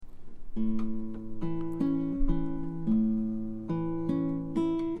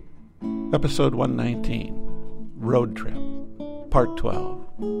Episode 119, Road Trip, Part 12,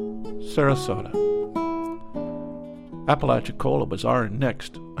 Sarasota. Apalachicola was our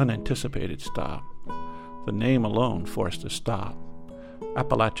next unanticipated stop. The name alone forced a stop.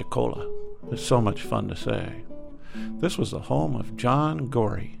 Apalachicola is so much fun to say. This was the home of John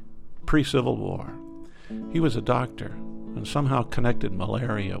Gorey, pre-Civil War. He was a doctor and somehow connected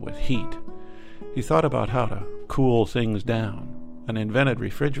malaria with heat. He thought about how to cool things down and invented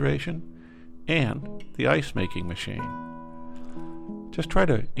refrigeration and the ice-making machine. Just try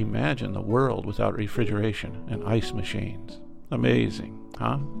to imagine the world without refrigeration and ice machines. Amazing,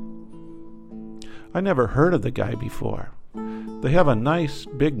 huh? I never heard of the guy before. They have a nice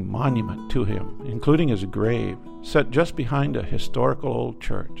big monument to him, including his grave, set just behind a historical old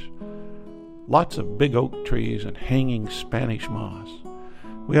church. Lots of big oak trees and hanging Spanish moss.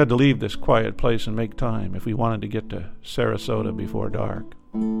 We had to leave this quiet place and make time if we wanted to get to Sarasota before dark.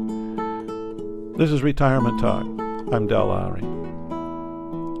 This is Retirement Talk. I'm Del Lowry.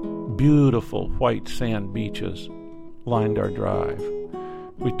 Beautiful white sand beaches lined our drive.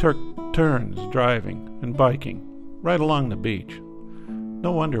 We took turns driving and biking right along the beach.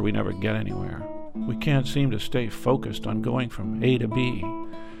 No wonder we never get anywhere. We can't seem to stay focused on going from A to B.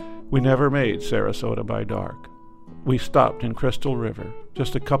 We never made Sarasota by dark. We stopped in Crystal River,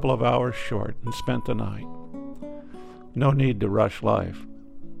 just a couple of hours short, and spent the night. No need to rush life.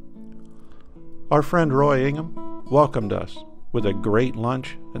 Our friend Roy Ingham welcomed us with a great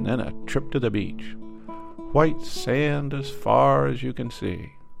lunch and then a trip to the beach. White sand as far as you can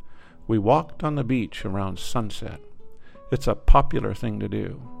see. We walked on the beach around sunset. It's a popular thing to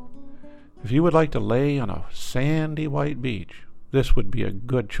do. If you would like to lay on a sandy white beach, this would be a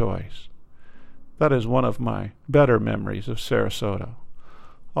good choice. That is one of my better memories of Sarasota.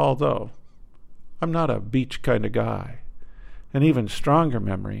 Although, I'm not a beach kind of guy. An even stronger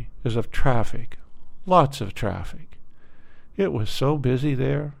memory is of traffic. Lots of traffic. It was so busy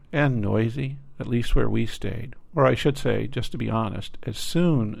there and noisy, at least where we stayed. Or I should say, just to be honest, as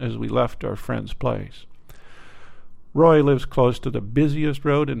soon as we left our friend's place. Roy lives close to the busiest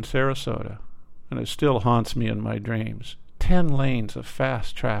road in Sarasota, and it still haunts me in my dreams. 10 lanes of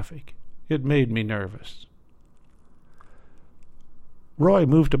fast traffic. It made me nervous. Roy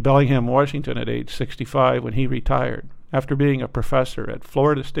moved to Bellingham, Washington at age 65 when he retired, after being a professor at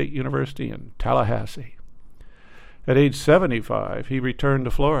Florida State University in Tallahassee. At age 75, he returned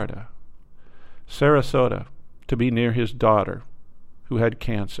to Florida, Sarasota, to be near his daughter, who had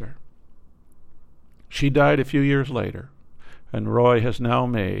cancer. She died a few years later, and Roy has now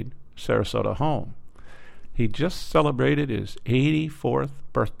made Sarasota home. He just celebrated his 84th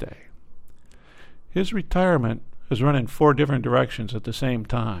birthday. His retirement has run in 4 different directions at the same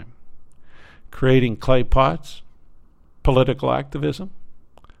time: creating clay pots, political activism,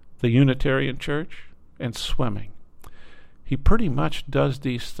 the Unitarian Church, and swimming. He pretty much does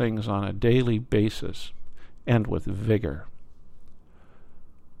these things on a daily basis and with vigor.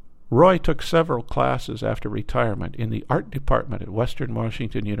 Roy took several classes after retirement in the art department at Western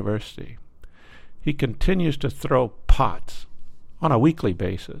Washington University. He continues to throw pots on a weekly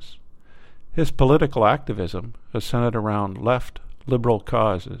basis. His political activism is centered around left liberal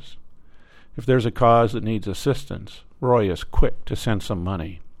causes. If there's a cause that needs assistance, Roy is quick to send some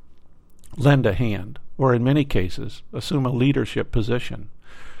money, lend a hand, or in many cases, assume a leadership position.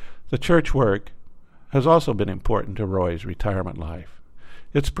 The church work has also been important to Roy's retirement life.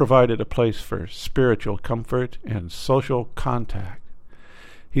 It's provided a place for spiritual comfort and social contact.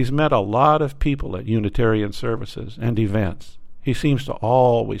 He's met a lot of people at Unitarian services and events. He seems to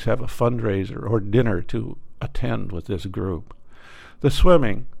always have a fundraiser or dinner to attend with this group. The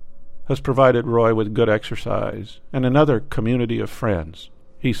swimming has provided Roy with good exercise and another community of friends.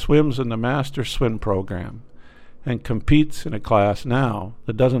 He swims in the Master Swim program and competes in a class now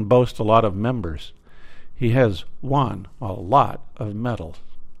that doesn't boast a lot of members. He has won a lot of medals.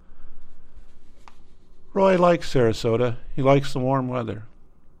 Roy likes Sarasota. He likes the warm weather.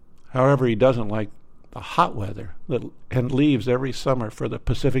 However, he doesn't like the hot weather and leaves every summer for the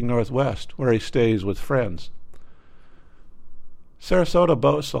Pacific Northwest, where he stays with friends. Sarasota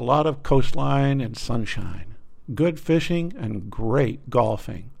boasts a lot of coastline and sunshine, good fishing, and great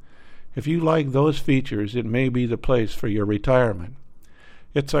golfing. If you like those features, it may be the place for your retirement.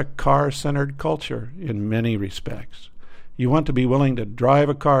 It's a car-centered culture in many respects. You want to be willing to drive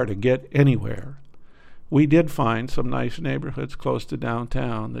a car to get anywhere. We did find some nice neighborhoods close to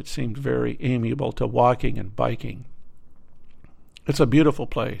downtown that seemed very amiable to walking and biking. It's a beautiful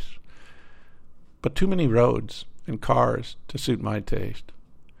place, but too many roads and cars to suit my taste.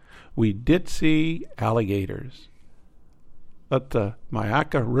 We did see alligators at the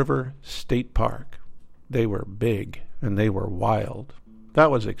Myakka River State Park. They were big and they were wild.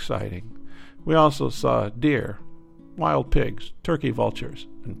 That was exciting. We also saw deer, wild pigs, turkey vultures,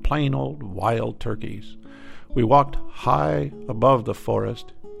 and plain old wild turkeys. We walked high above the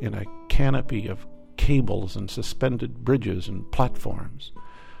forest in a canopy of cables and suspended bridges and platforms.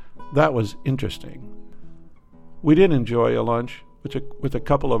 That was interesting. We did enjoy a lunch with a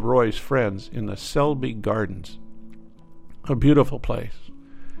couple of Roy's friends in the Selby Gardens, a beautiful place.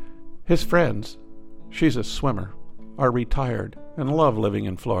 His friends, she's a swimmer, are retired and love living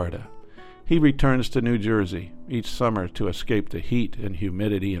in Florida. He returns to New Jersey each summer to escape the heat and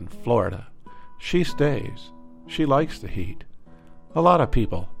humidity in Florida. She stays. She likes the heat. A lot of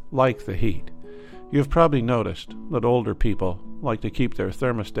people like the heat. You've probably noticed that older people like to keep their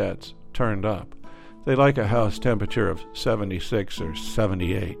thermostats turned up. They like a house temperature of 76 or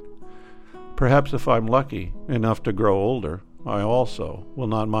 78. Perhaps if I'm lucky enough to grow older, I also will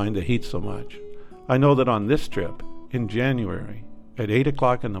not mind the heat so much. I know that on this trip, in January, at 8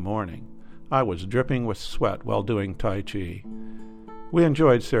 o'clock in the morning, I was dripping with sweat while doing Tai Chi. We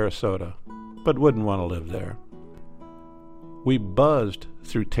enjoyed Sarasota, but wouldn't want to live there. We buzzed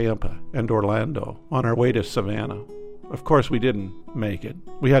through Tampa and Orlando on our way to Savannah. Of course, we didn't make it.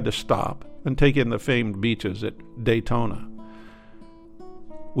 We had to stop and take in the famed beaches at Daytona.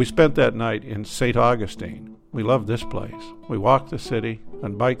 We spent that night in St. Augustine. We loved this place. We walked the city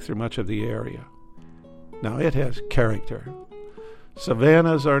and biked through much of the area. Now, it has character.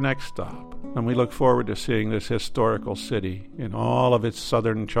 Savannah's our next stop, and we look forward to seeing this historical city in all of its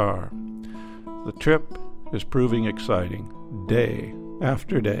southern charm. The trip is proving exciting day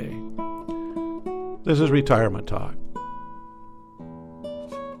after day. This is Retirement Talk.